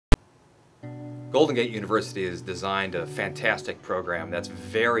Golden Gate University has designed a fantastic program that's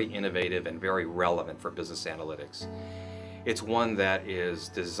very innovative and very relevant for business analytics. It's one that is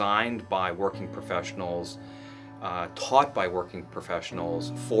designed by working professionals, taught by working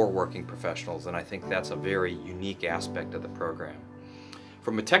professionals, for working professionals, and I think that's a very unique aspect of the program.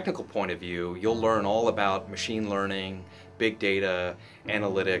 From a technical point of view, you'll learn all about machine learning, big data,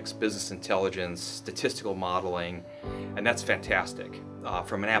 analytics, business intelligence, statistical modeling, and that's fantastic.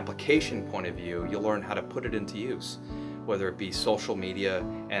 From an application point of view, you'll learn how to put it into use, whether it be social media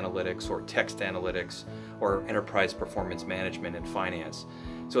analytics or text analytics or enterprise performance management and finance.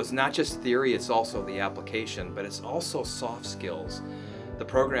 So it's not just theory, it's also the application, but it's also soft skills. The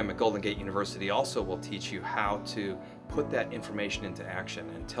program at Golden Gate University also will teach you how to put that information into action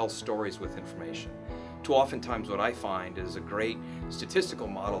and tell stories with information. Too oftentimes what I find is a great statistical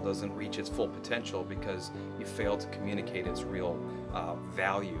model doesn't reach its full potential because you fail to communicate its real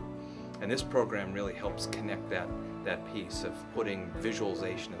value. And this program really helps connect that piece of putting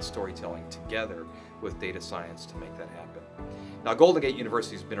visualization and storytelling together with data science to make that happen. Now, Golden Gate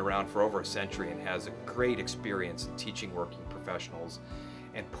University has been around for over a century and has a great experience in teaching working professionals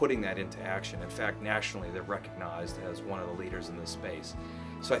and putting that into action. In fact, nationally, they're recognized as one of the leaders in this space.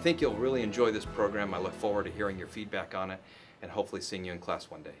 So I think you'll really enjoy this program. I look forward to hearing your feedback on it and hopefully seeing you in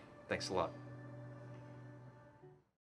class one day. Thanks a lot.